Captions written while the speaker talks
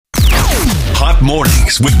Hot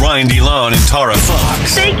Mornings with Ryan DeLon and Tara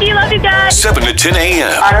Fox. Thank you. Love you guys. 7 to 10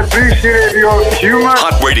 a.m. I appreciate your humor.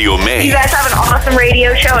 Hot Radio Maine. You guys have an awesome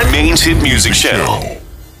radio show. Maine's hit music channel.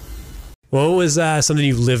 What was something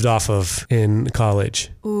you lived off of in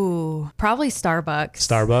college? Ooh, probably Starbucks.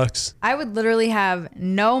 Starbucks? I would literally have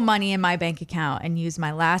no money in my bank account and use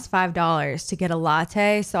my last $5 to get a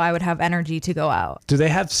latte so I would have energy to go out. Do they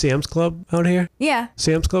have Sam's Club out here? Yeah.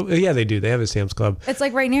 Sam's Club? Yeah, they do. They have a Sam's Club. It's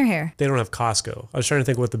like right near here. They don't have Costco. I was trying to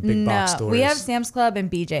think what the big box store is. We have Sam's Club and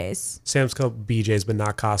BJ's. Sam's Club, BJ's, but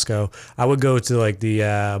not Costco. I would go to like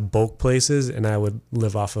the bulk places and I would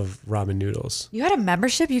live off of ramen noodles. You had a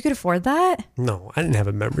membership? You could afford that? No, I didn't have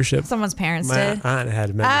a membership. Someone's parents My did. aunt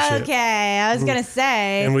had a membership. Okay, I was going to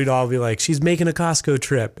say. And we'd all be like, she's making a Costco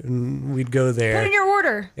trip. And we'd go there. Put in your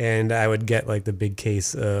order. And I would get like the big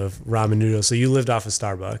case of ramen noodles. So you lived off of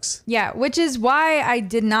Starbucks. Yeah, which is why I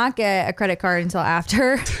did not get a credit card until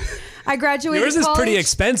after I graduated Yours is college. pretty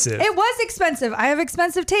expensive. It was expensive. I have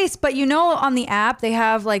expensive taste, but you know, on the app, they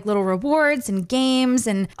have like little rewards and games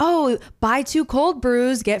and, oh, buy 2 cold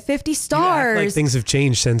brews, get 50 You act stars. like things have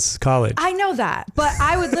changed since college. I know that, but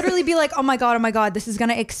I would literally be like, oh my God,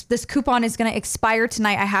 this coupon is gonna expire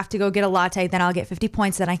tonight. I have to go get a latte, then I'll get 50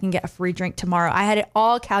 points, then I can get a free drink tomorrow. I had it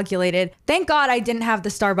all calculated. Thank God I didn't have the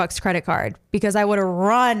Starbucks credit card because I would have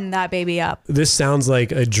run that baby up. This sounds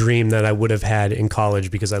like a dream that I would have had in college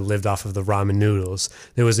because I lived off of the ramen noodles.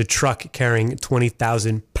 There was a truck carrying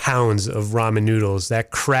 20,000 pounds of ramen noodles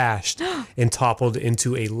that crashed and toppled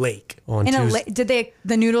into a lake on Tuesday. Did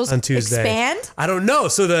the noodles on Tuesday. expand? I don't know.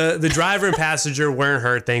 So the driver and passenger weren't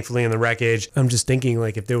hurt, thankfully, in the wreckage. I'm just thinking,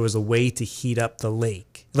 like, if there was a way to heat up the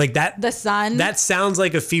lake, like that. The sun. That sounds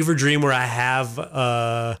like a fever dream where I have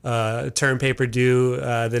term paper due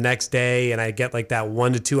the next day, and I get like that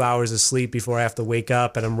 1 to 2 hours of sleep before I have to wake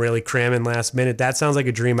up, and I'm really cramming last minute. That sounds like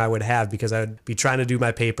a dream I would have because I would be trying to do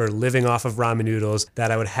my paper, living off of ramen noodles.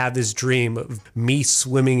 That I would have this dream of me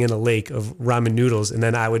swimming in a lake of ramen noodles, and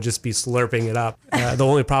then I would just be slurping it up. The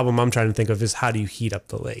only problem I'm trying to think of is how do you heat up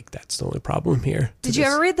the lake? That's the only problem here. Did you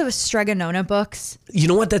ever read the Stregonona books? You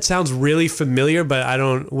know what? That sounds really familiar, but I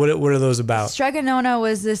don't. What are those about? Stregonona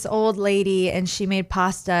was this old lady, and she made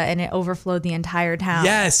pasta, and it overflowed the entire town.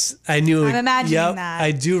 Yes, I knew. I'm imagining yep, that.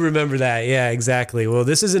 I do remember that. Yeah, exactly. Well,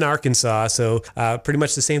 this is in Arkansas, so pretty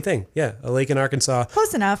much the same thing. Yeah, a lake in Arkansas.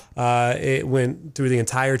 Close enough. It went through the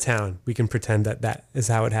entire town. We can pretend that is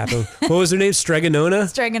how it happened. What was her name? Stregonona?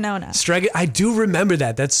 Stregonona. I do remember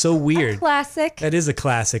that. That's so weird. Classic. That is a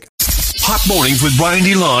classic. Hot Mornings with Ryan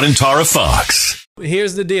DeLon and Tara Fox.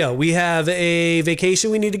 Here's the deal. We have a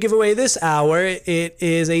vacation we need to give away this hour. It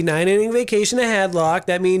is a 9-inning vacation to Hadlock.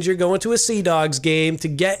 That means you're going to a Sea Dogs game. To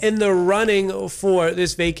get in the running for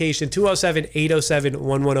this vacation,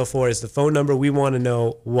 207-807-1104 is the phone number. We want to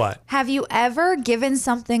know what. Have you ever given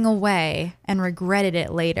something away and regretted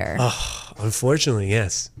it later? Unfortunately,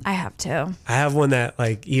 yes. I have too. I have one that,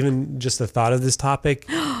 like, even just the thought of this topic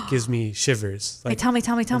gives me shivers. Like, Wait, tell me.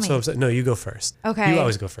 I'm so upset. No, you go first. Okay. You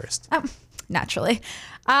always go first. Naturally.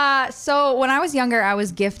 So when I was younger, I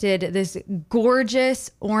was gifted this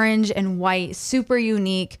gorgeous orange and white, super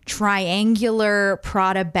unique, triangular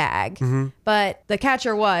Prada bag. Mm-hmm. But the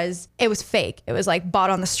catcher was, it was fake. It was like bought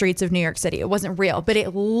on the streets of New York City. It wasn't real, but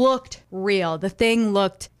it looked real. The thing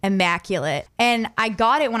looked immaculate. And I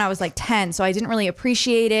got it when I was like 10, so I didn't really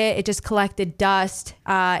appreciate it. It just collected dust.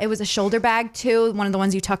 It was a shoulder bag too, one of the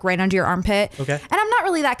ones you tuck right under your armpit. Okay. And I'm not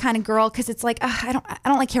really that kind of girl because it's like, I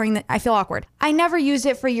don't like carrying that. I feel awkward. I never used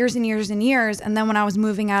it for years and years and years. And then when I was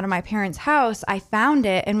moving out of my parents' house, I found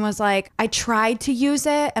it and was like, I tried to use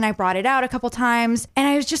it and I brought it out a couple times and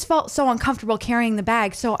I just felt so uncomfortable carrying the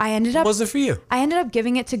bag. So I ended up, What was it for you? I ended up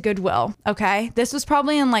giving it to Goodwill. Okay. This was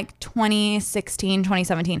probably in like 2016,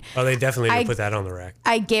 2017. Oh, they definitely did put that on the rack.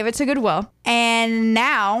 I gave it to Goodwill. And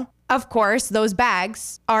now, of course, those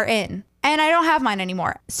bags are in. And I don't have mine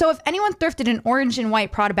anymore. So if anyone thrifted an orange and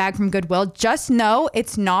white Prada bag from Goodwill, just know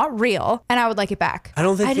it's not real and I would like it back. I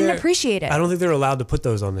didn't appreciate it. I don't think they're allowed to put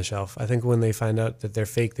those on the shelf. I think when they find out that they're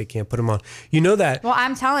fake, they can't put them on. You know that. Well,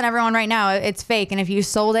 I'm telling everyone right now, it's fake. And if you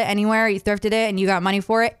sold it anywhere, you thrifted it and you got money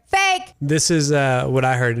for it, fake. This is what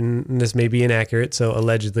I heard, and this may be inaccurate, so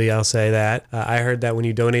allegedly I'll say that. I heard that when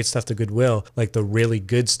you donate stuff to Goodwill, like the really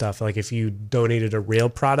good stuff, like if you donated a real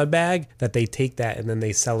Prada bag, that they take that and then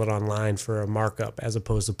they sell it online online for a markup as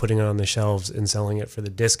opposed to putting it on the shelves and selling it for the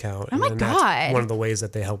discount. Oh my and God. That's one of the ways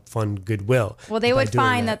that they help fund Goodwill. Well, they by would doing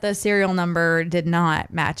find that the serial number did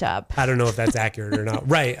not match up. I don't know if that's accurate or not.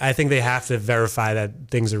 Right. I think they have to verify that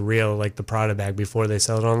things are real, like the Prada bag, before they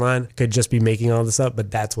sell it online. Could just be making all this up,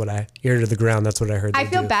 but that's what I ear to the ground. That's what I heard. I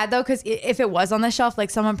feel bad though, because if it was on the shelf, like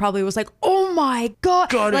someone probably was like, "Oh my God!"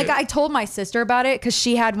 Got like it. I told my sister about it because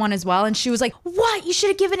she had one as well, and she was like, "What? You should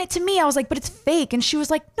have given it to me." I was like, "But it's fake," and she was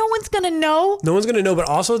like, "No one's gonna know." No one's gonna know, but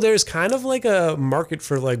also there's kind of like a market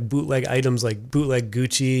for like bootleg items, like bootleg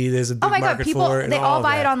Gucci. There's a big Oh my God, market people, for it. they and all of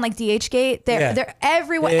buy that. it on like DHgate. They're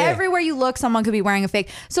everywhere. Yeah. Everywhere you look, someone could be wearing a fake.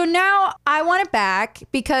 So now I want it back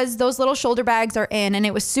because those little shoulder bags are in and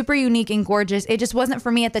it was super unique and gorgeous. It just wasn't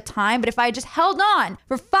for me at the time. But if I just held on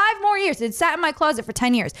for 5 more years, it sat in my closet for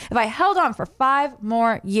 10 years. If I held on for 5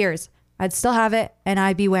 more years, I'd still have it and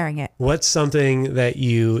I'd be wearing it. What's something that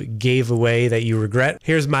you gave away that you regret?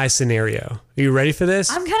 Here's my scenario. Are you ready for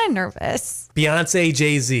this? I'm kind of nervous. Beyonce,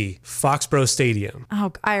 Jay-Z, Foxborough Stadium.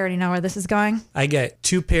 Oh, I already know where this is going. I get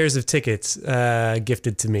 2 pairs of tickets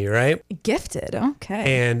gifted to me, right? Gifted.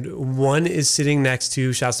 Okay. And one is sitting next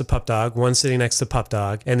to, shouts to Pup Dog, one sitting next to Pup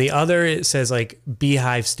Dog, and the other, it says like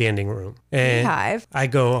Beehive Standing Room. And Beehive? I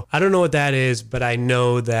go, I don't know what that is, but I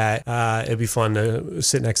know that it'd be fun to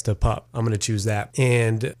sit next to Pup. I'm going to choose that.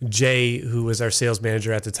 And Jay, who was our sales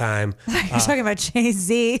manager at the time. You're talking about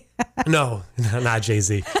Jay-Z. No, not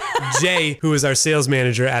Jay-Z. Jay, who was our sales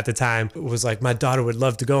manager at the time, was like, my daughter would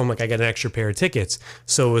love to go. I'm like, I got an extra pair of tickets.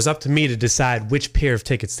 So it was up to me to decide which pair of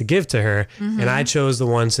tickets to give to her. And I chose the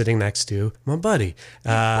one sitting next to my buddy.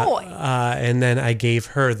 boy. And then I gave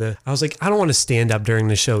her I was like, I don't want to stand up during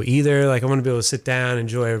the show either. Like, I want to be able to sit down,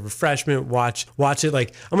 enjoy a refreshment, watch it.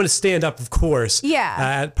 Like, I'm going to stand up, of course,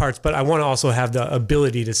 at parts, but I want to also have the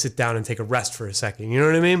ability to sit down and take a rest for a second. You know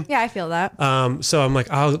what I mean? Yeah, I feel that. So I'm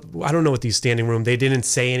like, I don't know what these standing room. They didn't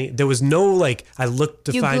say any. There was no like. I looked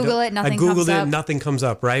to You find. Google it, nothing I googled comes it, up. nothing comes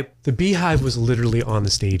up. Right. The Beehive was literally on the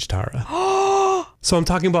stage, Tara. So I'm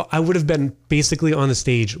talking about. I would have been basically on the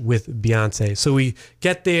stage with Beyonce. So we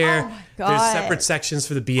get there. Oh my God. There's separate sections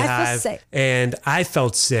for the Beehive, sick. and I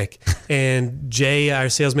felt sick. And Jay, our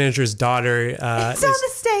sales manager's daughter, It's on the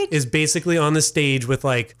stage. is basically on the stage with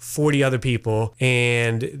like 40 other people,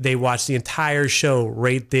 and they watch the entire show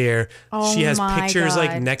right there. Oh She has my pictures God.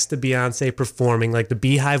 like next to Beyonce performing. Like the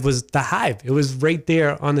Beehive was the hive. It was right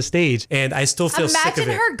there on the stage, and I still feel sick of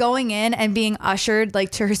Imagine it. her going in and being ushered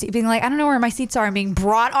like to her seat, being like, I don't know where my seats are, and being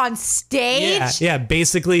brought on stage. Yeah,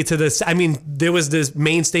 basically to this. I mean, there was this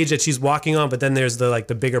main stage that she's walking on, but then there's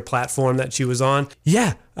the bigger platform that she was on.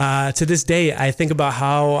 Yeah. To this day, I think about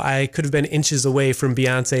how I could have been inches away from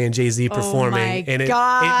Beyonce and Jay-Z performing, my and it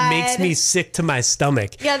God. makes me sick to my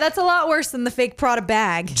stomach. Yeah, that's a lot worse than the fake Prada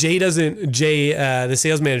bag. Jay, the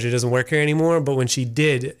sales manager, doesn't work here anymore. But when she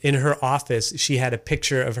did, in her office, she had a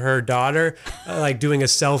picture of her daughter, like doing a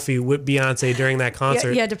selfie with Beyonce during that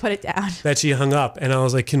concert. You had to put it down. That she hung up, and I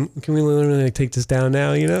was like, "Can we literally like, take this down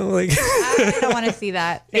now?" You know, like I don't want to see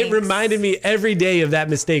that. it Thanks. reminded me every day of that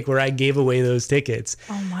mistake where I gave away those tickets.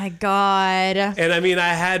 Oh my God. And I mean, I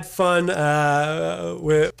had fun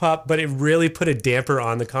with Pop, but it really put a damper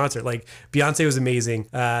on the concert. Like Beyonce was amazing.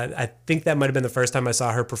 I think that might have been the first time I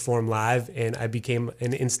saw her perform live, and I became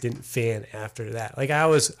an instant fan after that. Like I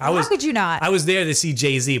was. How could you not? I was there to see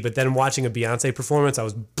Jay-Z, but then watching a Beyonce performance, I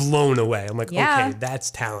was blown away. I'm like, Yeah. okay,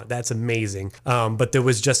 that's talent. That's amazing. But there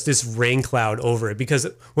was just this rain cloud over it because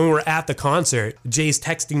when we were at the concert, Jay's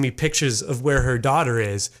texting me pictures of where her daughter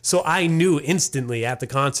is. So I knew instantly at the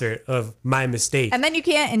concert of my mistake. And then you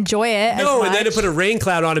can't enjoy it. No, as and then it much. put a rain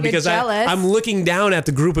cloud on it You're because jealous. I'm looking down at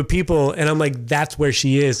the group of people and I'm like, that's where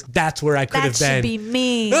she is. That's where I could That have been. should be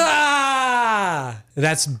me. Ah!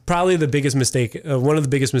 That's probably the biggest mistake, one of the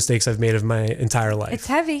biggest mistakes I've made of my entire life. It's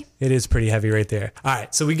heavy. It is pretty heavy right there. All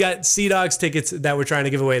right, so we got Sea Dogs tickets that we're trying to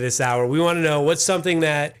give away this hour. We want to know what's something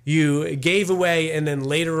that you gave away and then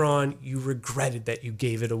later on you regretted that you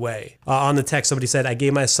gave it away. On the text, somebody said, I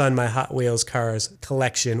gave my son my Hot Wheels cars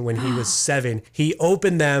collection when he was 7. He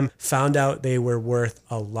opened them, found out they were worth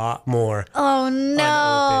a lot more. Oh no.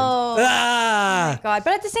 Unopened. Ah! God,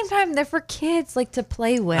 but at the same time, they're for kids, like to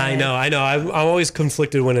play with. I know. I'm always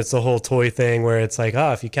conflicted when it's the whole toy thing where it's like,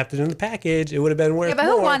 oh, if you kept it in the package, it would have been worth Yeah, but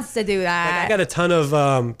more. who wants to do Like, that? I got a ton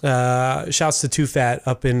of shouts to Too Fat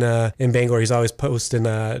up in Bangor. He's always posting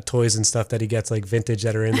toys and stuff that he gets like vintage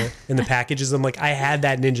that are in the packages. I'm like, I had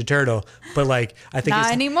that Ninja Turtle, but like I think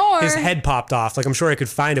Not anymore. his head popped off. Like I'm sure I could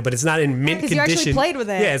find it, but it's not in mint 'cause you condition. actually played with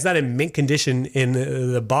it. Yeah, it's not in mint condition in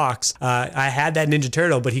the box. I had that Ninja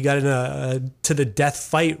Turtle, but he got in a to the death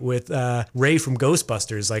fight with Ray from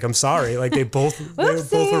Ghostbusters. Like I'm sorry, like they both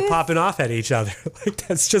both were popping off at each other. Like,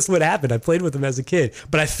 that's just what happened. I played with them as a kid.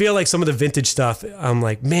 But I feel like some of the vintage stuff, I'm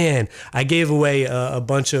like, man, I gave away a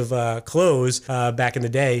bunch of clothes back in the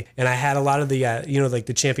day. And I had a lot of the, like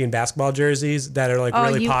the champion basketball jerseys that are like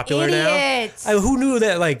really popular now. Who knew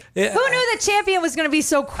that? Like, who knew that champion was going to be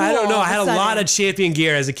so cool? I don't know. I had a lot of champion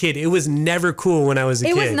gear as a kid. It was never cool when I was a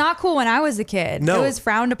kid. It was not cool when I was a kid. No. It was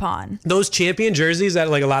frowned upon. Those champion jerseys that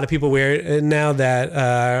like a lot of people wear now that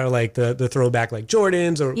are like the throwback like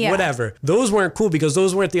Jordans or whatever. Those weren't cool because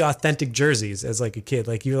those weren't the authentic jerseys as like a kid.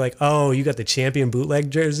 Like you're like, oh, you got the champion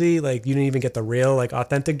bootleg jersey. Like you didn't even get the real like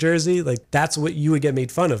authentic jersey. Like that's what you would get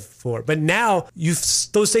made fun of for. But now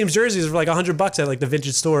those same jerseys are for like $100 at like the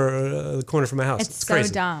vintage store the corner from my house. It's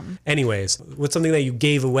crazy. so dumb. Anyways, what's something that you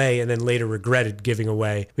gave away and then later regretted giving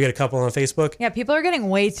away? We got a couple on Facebook. Yeah, people are getting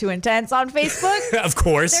way too intense on Facebook. Of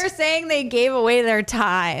course. They're saying they gave away their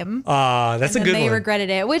time. That's a good one. They regretted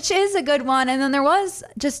it, which is a good one. And then there was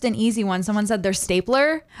just an easy one. Someone said their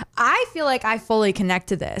stapler. I feel like I fully connect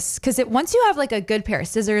to this because once you have like a good pair of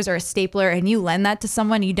scissors or a stapler and you lend that to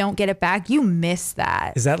someone, you don't get it back. You miss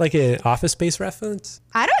that. Is that like an Office Space reference?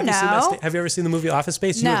 I don't know. Have you ever seen the movie Office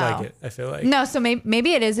Space? You would like it, I feel like. No, so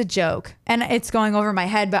maybe it is a joke and it's going over my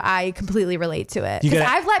head, but I completely relate to it. Because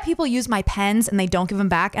I've let people use my pens and they don't give them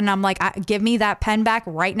back. And I'm like, give me that pen back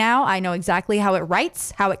right now. I know exactly how it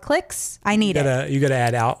writes, how it clicks. I need it. You got to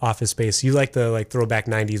add out Office Space. You like the like throwback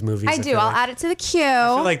 90s movies. I do. I'll add it to the queue.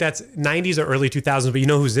 I feel like that's 90s or early 2000s, but you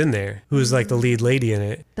know who's in there? Who's like the lead lady in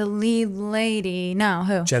it? The lead lady. No,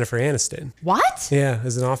 who? Jennifer Aniston. What? Yeah,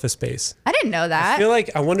 as an Office Space. I didn't know that.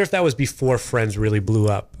 I wonder if that was before Friends really blew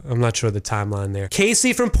up. I'm not sure the timeline there.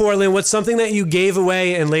 Casey from Portland, what's something that you gave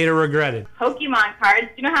away and later regretted? Pokemon cards.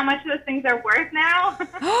 Do you know how much those things are worth now?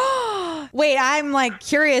 Wait, I'm like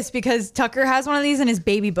curious because Tucker has one of these in his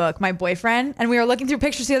baby book, my boyfriend, and we were looking through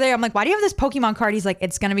pictures the other day. I'm like, why do you have this Pokemon card? He's like,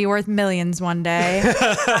 it's going to be worth millions one day.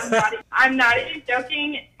 I'm not even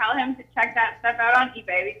joking. Tell him to check that stuff out on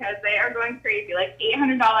eBay because they are going crazy. Like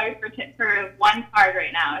 $800 for one card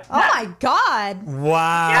right now. It's nuts. Oh my God.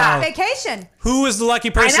 Wow. Yeah. Vacation. Who was the lucky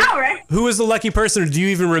person? I know, right? Who was the lucky person, or do you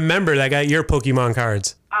even remember that got your Pokemon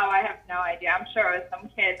cards? Oh, I have no idea. I'm sure it was some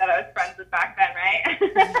kid that I was friends with back then,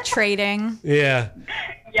 right? Trading. Yeah.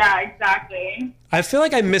 Yeah, exactly. I feel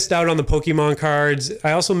like I missed out on the Pokemon cards.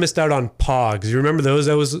 I also missed out on Pogs. You remember those?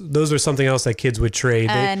 Those were something else that kids would trade.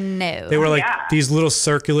 No. They were like these little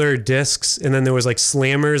circular discs, and then there was like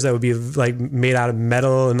slammers that would be like made out of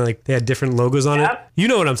metal, and like they had different logos on it. You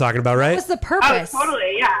know what I'm talking about, right? What was the purpose? Oh,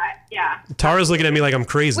 totally. Yeah. Tara's looking at me like I'm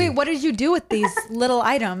crazy. Wait, what did you do with these little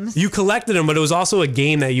items? You collected them, but it was also a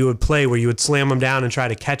game that you would play where you would slam them down and try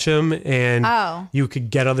to catch them, and you could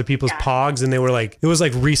get other people's Pogs, and they were like, it was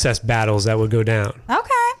like recess battles that would go down.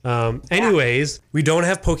 Okay. Anyways, we don't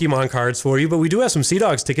have Pokemon cards for you, but we do have some Sea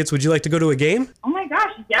Dogs tickets. Would you like to go to a game? Oh my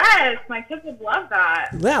gosh, yes. My kids would love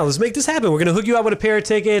that. Yeah, let's make this happen. We're going to hook you up with a pair of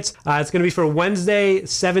tickets. It's going to be for Wednesday,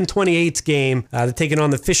 7/28 game. They're taking on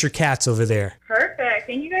the Fisher Cats over there. Perfect.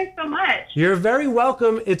 Thank you guys so much. You're very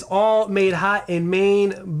welcome. It's all made hot in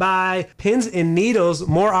Maine by Pins and Needles.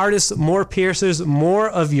 More artists, more piercers, more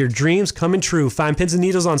of your dreams coming true. Find Pins and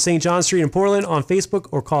Needles on St. John Street in Portland on Facebook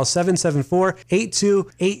or call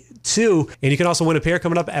 774-8282. And you can also win a pair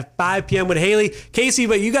coming up at 5 p.m. with Haley. Casey,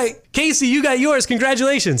 you got yours.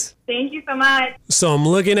 Congratulations. Thank you so much. So I'm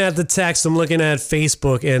looking at the text, I'm looking at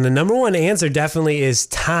Facebook, and the number one answer definitely is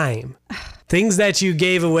time. Things that you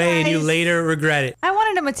gave away and you later regret it. I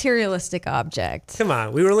wanted a materialistic object. Come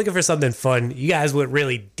on, we were looking for something fun. You guys went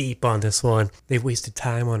really deep on this one. They wasted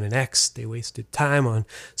time on an ex. They wasted time on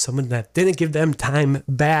someone that didn't give them time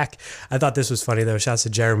back. I thought this was funny though. Shouts to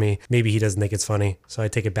Jeremy. Maybe he doesn't think it's funny, so I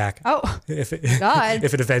take it back. Oh, God.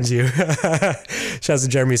 If it offends you. Shouts to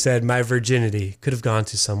Jeremy said, my virginity could have gone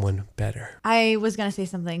to someone better. I was going to say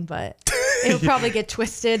something, but it would probably get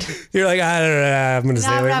twisted. You're like, I don't know. I'm going to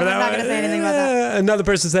stay away from that. I'm not going to say anything about that. Another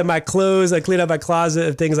person said, my clothes. I cleaned out my closet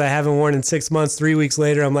of things I haven't worn in 6 months. 3 weeks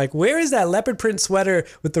later, I'm like, where is that leopard print sweater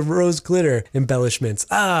with the rose glitter embellishments?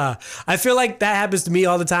 I feel like that happens to me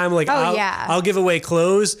all the time. Like, I'll give away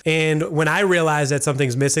clothes. And when I realize that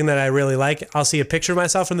something's missing that I really like, I'll see a picture of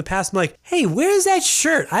myself from the past. I'm like, hey, where's that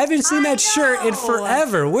shirt? I haven't seen that shirt in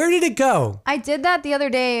forever. Where did it go? I did that the other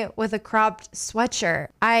day with a cropped sweatshirt.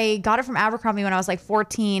 I got it from Abercrombie when I was like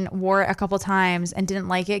 14, wore it a couple times and didn't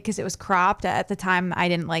like it because it was cropped. At the time, I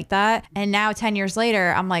didn't like that. And now 10 years later,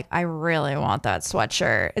 later, I'm like, I really want that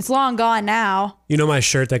sweatshirt. It's long gone now. You know my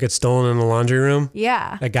shirt that gets stolen in the laundry room?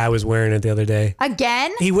 Yeah. That guy was wearing it the other day.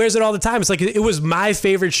 Again? He wears it all the time. It's like, it was my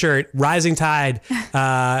favorite shirt, Rising Tide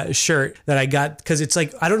shirt that I got, because it's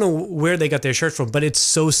like, I don't know where they got their shirt from, but it's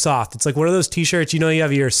so soft. It's like one of those t-shirts, you know, you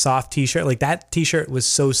have your soft t-shirt. Like that t-shirt was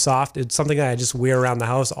so soft. It's something that I just wear around the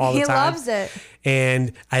house all the time. He loves it.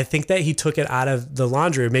 And I think that he took it out of the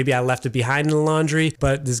laundry. Maybe I left it behind in the laundry,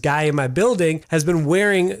 but this guy in my building has been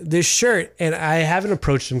wearing this shirt, and I haven't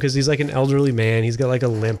approached him because he's like an elderly man. He's got like a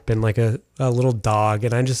limp and like a little dog,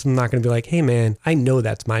 and I'm not going to be like, hey man, I know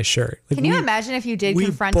that's my shirt. Like, Can you imagine if you did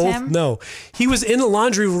confront him? No. He was in the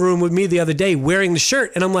laundry room with me the other day wearing the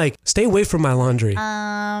shirt, and I'm like, stay away from my laundry.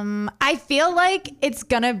 I feel like it's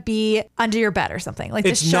going to be under your bed or something. Like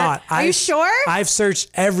It's the shirt. not. Are you sure? I've searched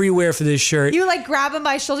everywhere for this shirt. You like grab him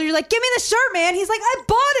by his shoulder. You're like, give me the shirt, man. He's like, I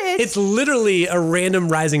bought it. It's literally a random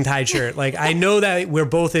Rising Tide shirt. Like, I know that we're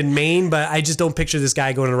both in Maine, but I just don't picture this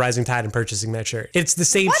guy going to Rising Tide and purchasing that shirt. It's the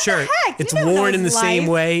same What the shirt. heck? You It's never know worn in the his same life.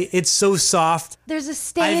 way. It's so soft. There's a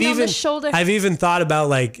stain on the shoulder. I've even thought about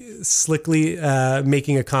like slickly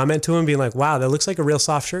making a comment to him, being like, wow, that looks like a real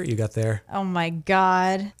soft shirt you got there. Oh my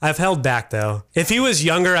God. I've held back though. If he was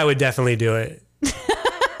younger, I would definitely do it.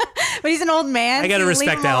 But he's an old man. I got to so you leave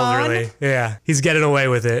respect him the alone. elderly. Yeah, he's getting away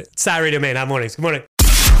with it. Sorry to Maine. Hot mornings. Good morning.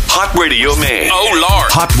 Hot Radio Maine. Oh,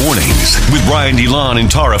 Lord. Hot mornings with Ryan DeLon and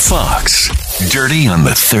Tara Fox. Dirty on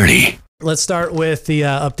the 30. Let's start with the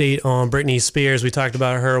update on Britney Spears. We talked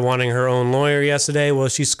about her wanting her own lawyer yesterday. Well,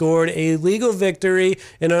 she scored a legal victory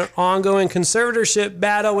in an ongoing conservatorship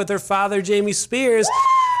battle with her father, Jamie Spears.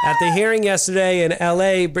 At the hearing yesterday in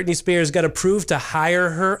LA, Britney Spears got approved to hire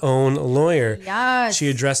her own lawyer. Yes. She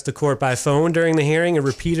addressed the court by phone during the hearing and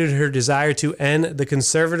repeated her desire to end the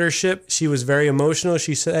conservatorship. She was very emotional.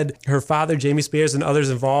 She said her father, Jamie Spears, and others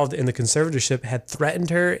involved in the conservatorship had threatened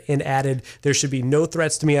her and added, there should be no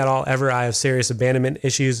threats to me at all ever. I have serious abandonment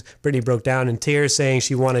issues. Britney broke down in tears, saying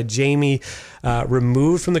she wanted Jamie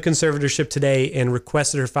removed from the conservatorship today and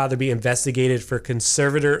requested her father be investigated for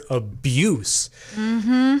conservator abuse.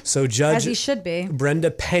 Mm-hmm. So As Judge he should be. Brenda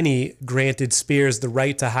Penny granted Spears the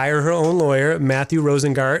right to hire her own lawyer, Matthew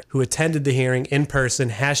Rosengart, who attended the hearing in person.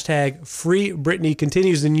 Hashtag Free Britney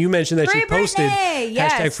continues. And you mentioned that Free she posted Britney!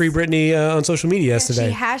 Yes. hashtag Free Britney on social media yesterday.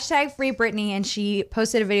 She hashtag Free Britney, and she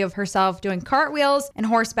posted a video of herself doing cartwheels and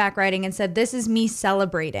horseback riding and said, this is me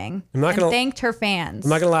celebrating. I'm not and gonna- thanked her fans. I'm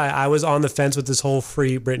not gonna lie, I was on the fence with this whole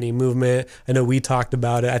Free Britney movement. I know we talked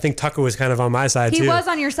about it. I think Tucker was kind of on my side too. He was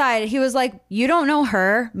on your side. He was like, you don't know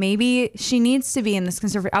her. Maybe she needs to be in this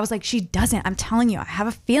conservative. I was like, she doesn't. I'm telling you, I have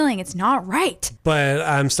a feeling it's not right. But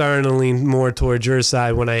I'm starting to lean more towards your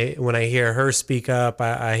side when I hear her speak up.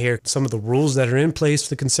 I hear some of the rules that are in place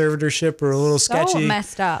for the conservatorship are a little So sketchy.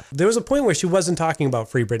 messed up. There was a point where she wasn't talking about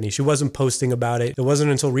Free Britney. She wasn't posting about it. It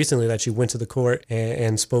wasn't until recently that she went to the court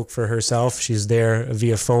and spoke for herself. She's there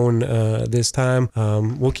via phone this time.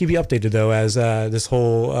 We'll keep you updated though as this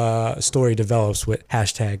whole story develops with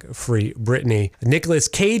hashtag Free Britney. Nicolas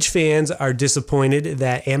Cage fans are disappointed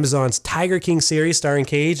that Amazon's Tiger King series starring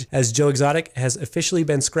Cage as Joe Exotic has officially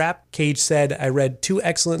been scrapped. Cage said, I read 2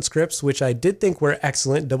 excellent scripts, which I did think were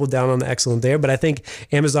excellent, double down on the excellent there, but I think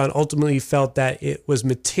Amazon ultimately felt that it was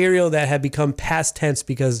material that had become past tense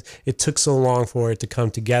because it took so long for it to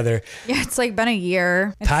come together. Yeah, it's like been a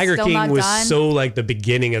year. It's Tiger still King not was done. so like the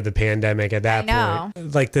beginning of the pandemic at that I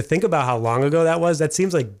point. Like to think about how long ago that was, that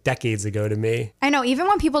seems like decades ago to me. I know. Even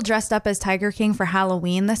when people dressed up as Tiger King for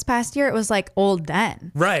Halloween this past year, it was like old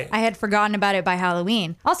then. Right. I had forgotten about it by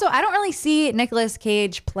Halloween. Also, I don't really see Nicolas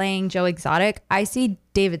Cage playing Joe Exotic. I see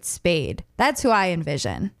David Spade. That's who I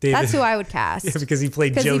envision. That's who I would cast. Yeah, because he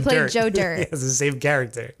played 'Cause Joe he played Dirt. Joe Dirt. He has the same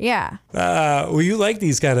character. Yeah. Well, you like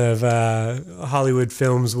these kind of Hollywood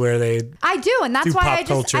films where they I do, and that's Do why pop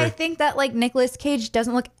culture. I think that like Nicolas Cage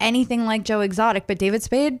doesn't look anything like Joe Exotic, but David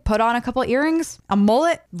Spade put on a couple earrings, a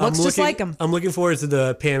mullet, looks just like him. I'm looking forward to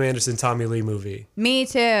the Pam Anderson Tommy Lee movie Me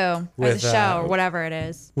too. Or With, the show or whatever it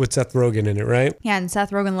is. with Seth Rogen in it, right? Yeah, and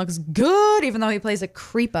Seth Rogen looks good even though he plays a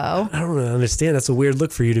creepo. I don't really understand. That's a weird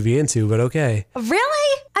look for you to be into, but okay.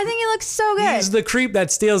 Really? I think he looks so good. He's the creep that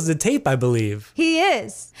steals the tape, I believe. He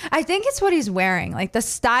is. I think it's what he's wearing. Like the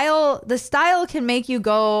style can make you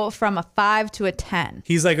go from a 5 to a 10.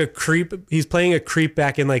 He's like a creep. He's playing a creep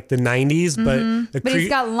back in like the 90s, but a But creep. he's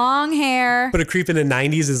got long hair. But a creep in the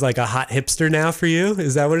 90s is like a hot hipster now for you?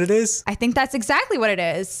 Is that what it is? I think that's exactly what it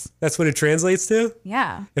is. That's what it translates to?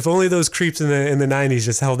 Yeah. If only those creeps in the 90s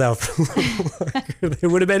just held out for a little longer, they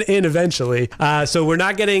would have been in eventually. So we're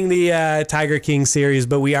not getting the Tiger King series,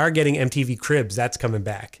 but we are getting MTV Cribs. That's coming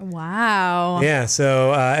back. Wow. Yeah,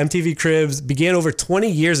 so MTV Cribs began over 20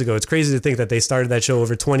 years ago. It's crazy to think that they started that show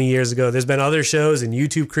over 20 years ago. There's been other shows and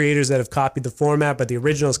YouTube creators that have copied the format, but the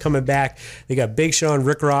original is coming back. They got Big Sean,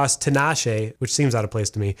 Rick Ross, Tinashe, which seems out of place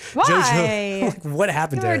to me. Why? JoJo, like, what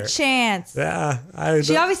happened Give to her her? a chance. Yeah,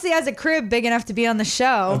 She obviously has a crib big enough to be on the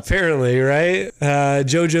show. apparently, right?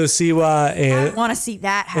 JoJo Siwa I and want to see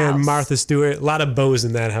that house. and Martha Stewart. A lot of bows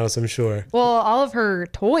in that house, I'm sure. Well, all of her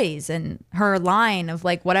toys and her line of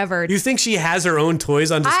like whatever. You think she has her own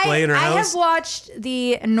toys on display in her I house? have watched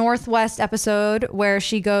the Northwest episode where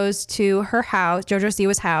she goes to her house, JoJo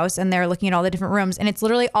Siwa's house, and they're looking at all the different rooms, and it's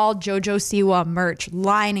literally all JoJo Siwa merch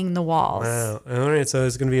lining the walls. Wow. All right, so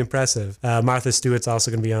it's going to be impressive. Martha Stewart's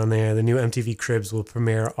also going to be on there. The new MTV Cribs will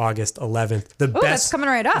premiere August 11th. That's coming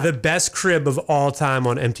right up. The best crib of all time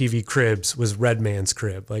on MTV Cribs was Redman's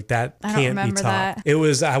crib. Like that I don't can't be remember topped. that. It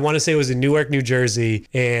was, I want to say it was in Newark, New Jersey,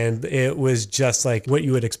 and it was just like what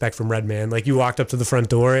you would expect from Redman. Like you walked up to the front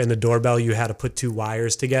door and the doorbell, you had to put two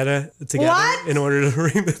wires together What? in order to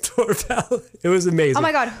ring the doorbell. It was amazing. Oh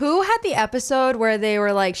my God, who had the episode where they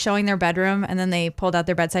were like showing their bedroom and then they pulled out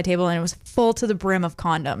their bedside table and it was full to the brim of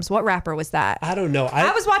condoms? What rapper was that? I don't know.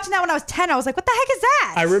 I was watching that when I was 10. I was like, what the heck is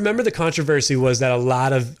that? I remember the controversy was that a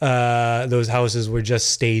lot of those houses were just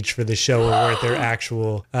staged for the show and weren't their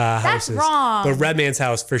actual houses. wrong. But Redman's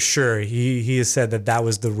house, for sure, he has said that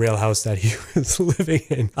was the real house that he was living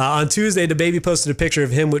in. On Tuesday, the baby posted a picture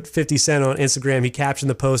of him with 50 Cent on Instagram. He captioned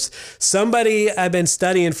the post, "Somebody I've been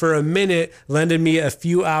studying for a minute lended me a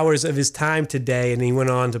few hours of his time today." And he went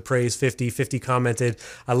on to praise 50. 50 commented,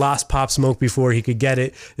 "I lost Pop Smoke before he could get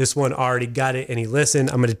it. This one already got it and he listened.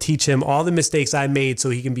 I'm going to teach him all the mistakes I made so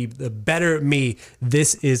he can be the better me.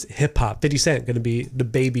 This is hip hop." 50 Cent going to be the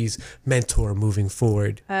baby's mentor moving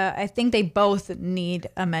forward. I think they both need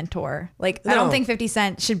a mentor. Like, I No. don't think 50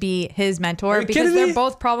 Cent should be his Are mentor you because kidding me? they're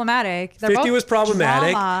both problematic. They're 50 both was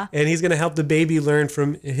problematic, drama. and he's going to help the baby learn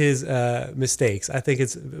from his mistakes. I think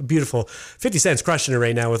it's beautiful. 50 Cent's crushing it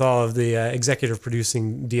right now with all of the executive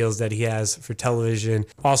producing deals that he has for television.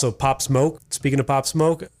 Also, Pop Smoke. Speaking of Pop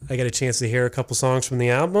Smoke, I got a chance to hear a couple songs from the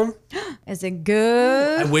album. Is it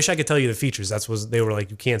good? I wish I could tell you the features. They were like,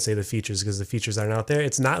 you can't say the features because the features aren't out there.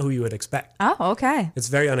 It's not who you would expect. Oh, okay. It's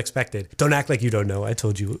very unexpected. Don't act like you don't know. I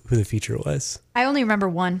told you who the feature was, I only remember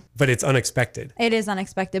one. but it's unexpected. It is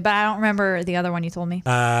unexpected, but I don't remember the other one you told me.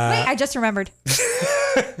 Wait, I just remembered.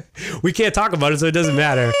 We can't talk about it, so it doesn't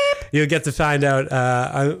matter. You'll get to find out.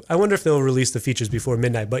 I wonder if they'll release the features before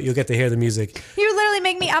midnight, but you'll get to hear the music. You literally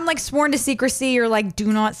make me, I'm like sworn to secrecy. You're like,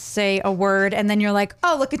 do not say a word. And then you're like,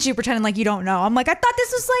 oh, look at you pretending like you don't know. I'm like, I thought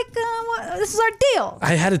this was like, this is our deal.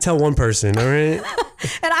 I had to tell one person, all right?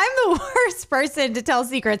 And I'm the worst person to tell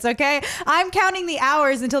secrets, okay? I'm counting the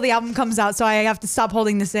hours until the album comes out, so I have to stop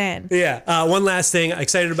holding this in. Yeah. One last thing.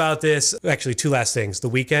 Excited about this. Actually, two last things. The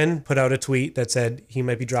Weeknd put out a tweet that said he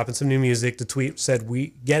might be dropping some new music. The tweet said,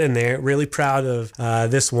 "We get in there. Really proud of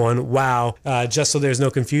this one. Wow. Just so there's no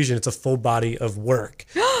confusion, it's a full body of work,"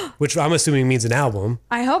 which I'm assuming means an album.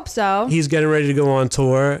 I hope so. He's getting ready to go on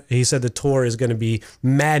tour. He said the tour is going to be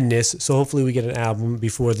madness. So hopefully we get an album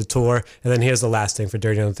before the tour. And then here's the last thing for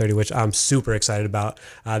Dirty on the 30, which I'm super excited about.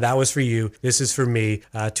 That was for you. This is for me.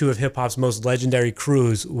 Two of hip hop's most legendary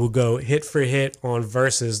crews will go hit for hit on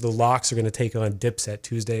Versus. The Locks are going to take on Dipset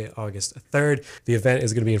Tuesday, August 3rd. The event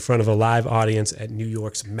is going to be in front of a live audience at New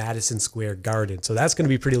York's Madison Square Garden. So that's going to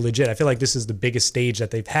be pretty legit. I feel like this is the biggest stage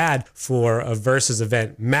that they've had for a Versus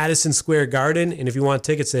event. Madison Square Garden. And if you want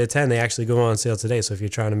tickets to attend, they actually go on sale today. So if you're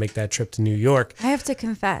trying to make that trip to New York, I have to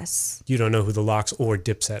confess. you don't know who the Locks or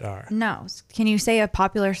Dipset are. No. Can you say a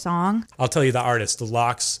popular song? I'll tell you the artist. The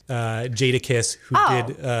Locks, Jadakiss, who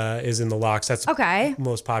is in the Locks. That's Okay.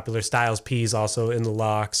 most popular. Styles P is also in the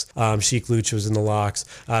Locks. Chic Luch was in the Locks.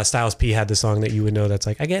 Styles P had the song that you would know that's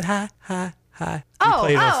like, I get high, high, high. He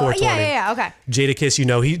played it on 420. yeah, okay. Jadakiss,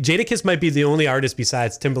 Jadakiss might be the only artist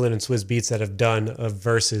besides Timbaland and Swizz Beatz that have done a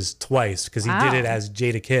Versus twice, because he did it as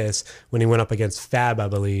Jadakiss when he went up against Fab, I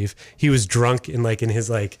believe. He was drunk in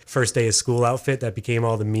his first day of school outfit that became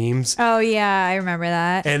all the memes. Oh, yeah, I remember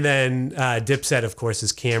that. And then Dipset, of course,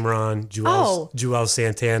 is Cameron, Joel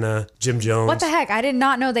Santana, Jim Jones. What the heck? I did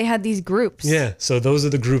not know they had these groups. Yeah, so those are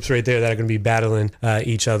the groups right there that are going to be battling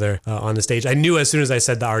each other on the stage. I knew as soon as I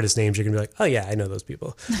said the artist names, you're going to be like, oh yeah, I know of those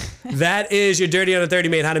people. That is your Dirty on a 30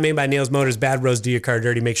 made Honda made by Nails Motors. Bad roads do your car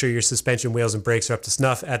dirty. Make sure your suspension, wheels, and brakes are up to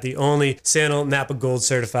snuff at the only Sandal Napa Gold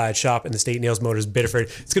certified shop in the state, Nails Motors Biddeford.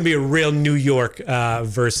 It's going to be a real New York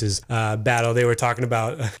versus battle. They were talking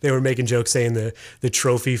about, they were making jokes saying the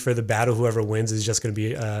trophy for the battle, whoever wins is just going to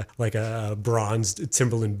be like a bronzed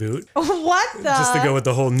Timberland boot. What the? Just to go with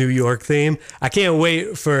the whole New York theme. I can't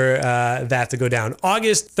wait for that to go down.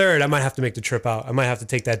 August 3rd, I might have to make the trip out. I might have to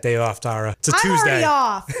take that day off, Tara. It's a Tuesday. I'm already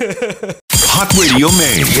off. Hot Radio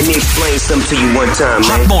Maine. Let me explain something to you one time,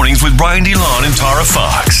 Hot man. Mornings with Brian DeLon and Tara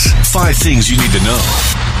Fox. 5 things you need to know.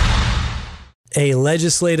 A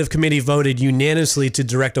legislative committee voted unanimously to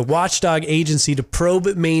direct a watchdog agency to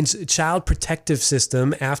probe Maine's child protective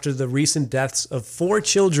system after the recent deaths of 4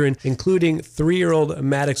 children, including 3-year-old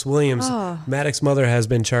Maddox Williams. Maddox's mother has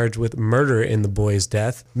been charged with murder in the boy's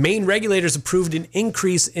death. Maine regulators approved an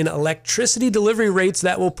increase in electricity delivery rates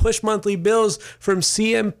that will push monthly bills from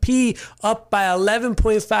CMP up by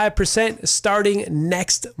 11.5% starting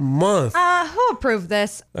next month. Who approved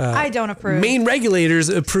this? I don't approve. Maine regulators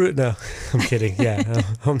approved. No, I'm kidding. Yeah,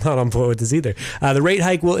 I'm not on board with this either. The rate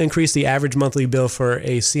hike will increase the average monthly bill for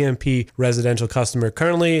a CMP residential customer.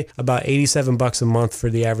 Currently, about $87 a month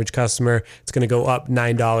for the average customer. It's going to go up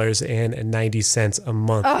 $9.90 a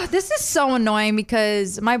month. Oh, this is so annoying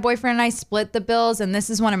because my boyfriend and I split the bills, and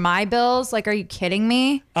this is one of my bills. Like, are you kidding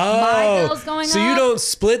me? My bill's going so up? you don't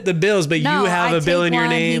split the bills, but No, you have I a bill take in your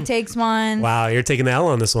one, name. He takes one. Wow, you're taking the L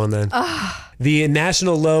on this one then. The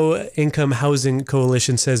National Low Income Housing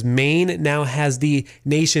Coalition says Maine now has the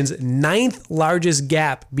nation's 9th largest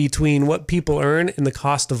gap between what people earn and the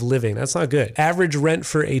cost of living. That's not good. Average rent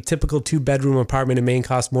for a typical 2-bedroom apartment in Maine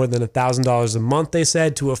costs more than $1,000 a month, they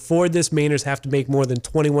said. To afford this, Mainers have to make more than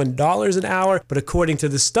 $21 an hour. But according to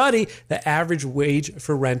the study, the average wage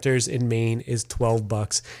for renters in Maine is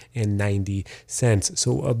 $12.90.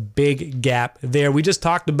 So a big gap there. We just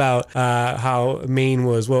talked about how Maine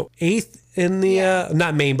was, 8th in the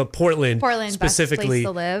not Maine, but Portland specifically,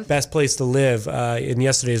 best place to live. In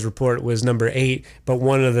yesterday's report was number 8, but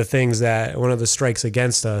one of the strikes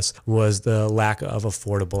against us was the lack of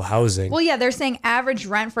affordable housing. Well, yeah, they're saying average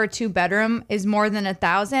rent for a 2-bedroom is more than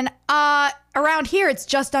 $1,000. Around here, it's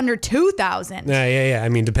just under $2,000. Yeah. I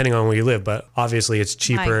mean, depending on where you live, but obviously it's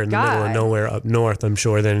cheaper in the middle of nowhere up north, I'm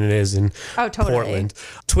sure, than it is in Portland.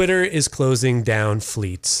 Twitter is closing down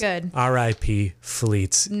Fleets. Good. R.I.P.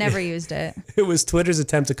 Fleets. Never used it. It was Twitter's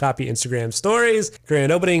attempt to copy Instagram stories.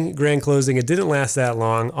 Grand opening, grand closing. It didn't last that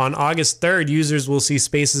long. On August 3rd, users will see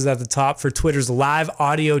spaces at the top for Twitter's live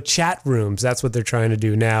audio chat rooms. That's what they're trying to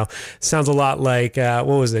do now. Sounds a lot like, what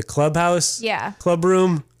was it, Clubhouse? Yeah. Club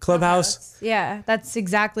room? Clubhouse? Yeah, that's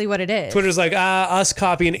exactly what it is. Twitter's like, us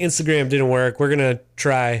copying Instagram didn't work. We're going to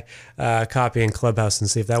try copying Clubhouse and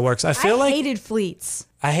see if that works. I hated Fleets.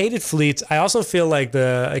 I hated Fleets. I also feel like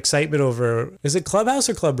the excitement over, is it Clubhouse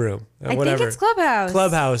or Club Room? I think it's Clubhouse.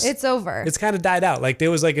 Clubhouse. It's over. It's kind of died out. Like there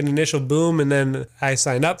was like an initial boom and then I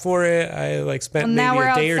signed up for it. I like spent maybe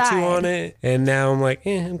a day or 2 on it. And now I'm like,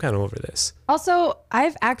 I'm kind of over this. Also,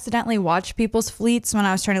 I've accidentally watched people's Fleets when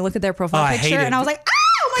I was trying to look at their profile picture. And I was like,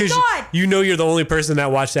 oh my God. You know you're the only person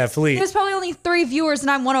that watched that Fleet. There's probably only 3 viewers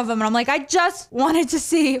and I'm one of them. And I'm like, I just wanted to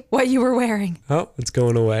see what you were wearing. Oh, it's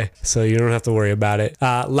going away. So you don't have to worry about it.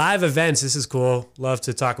 Live events. This is cool. Love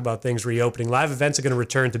to talk about things reopening. Live events are going to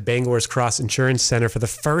return to Bangor's Cross Insurance Center for the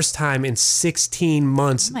first time in 16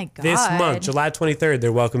 months. Oh my God. This month, July 23rd,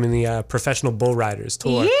 they're welcoming the Professional Bull Riders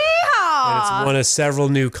tour. Yeah. And it's one of several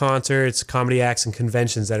new concerts, comedy acts, and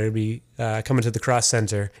conventions that are going to be coming to the Cross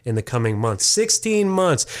Center in the coming months. 16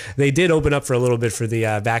 months. They did open up for a little bit for the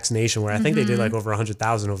vaccination, where I think they did like over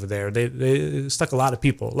 100,000 over there. They stuck a lot of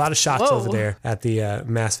people, a lot of shots over there at the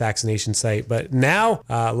mass vaccination site. But now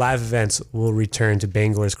live events will return to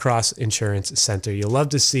Bangor's Cross Insurance Center. You'll love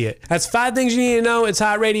to see it. That's 5 things you need to know. It's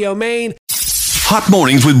Hot Radio Maine. Hot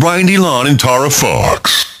Mornings with Brian DeLon and Tara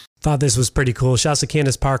Fox. Thought this was pretty cool. Shouts to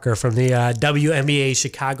Candace Parker from the WNBA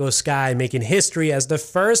Chicago Sky, making history as the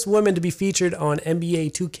first woman to be featured on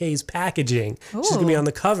NBA 2K's packaging. Ooh. She's going to be on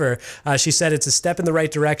the cover. She said it's a step in the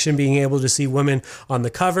right direction, being able to see women on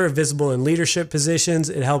the cover, visible in leadership positions.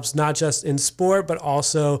 It helps not just in sport, but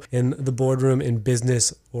also in the boardroom in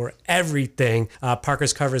business for everything.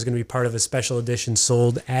 Parker's cover is going to be part of a special edition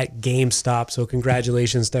sold at GameStop. So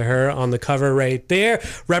congratulations to her on the cover right there.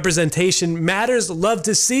 Representation matters. Love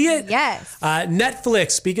to see it. Yes.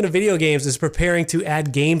 Netflix, speaking of video games, is preparing to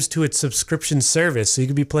add games to its subscription service. So you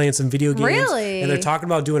could be playing some video games. Really? And they're talking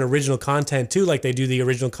about doing original content too, like they do the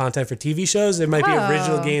original content for TV shows. There might be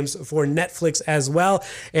original games for Netflix as well.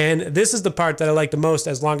 And this is the part that I like the most,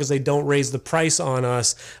 as long as they don't raise the price on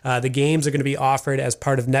us. The games are going to be offered as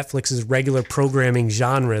part of Netflix's regular programming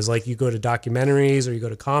genres. Like you go to documentaries or you go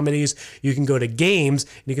to comedies, you can go to games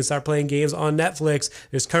and you can start playing games on Netflix.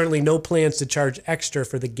 There's currently no plans to charge extra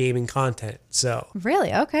for the gaming content. So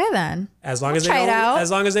Really? Okay, then. as long as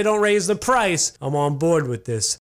they don't raise the price, I'm on board with this.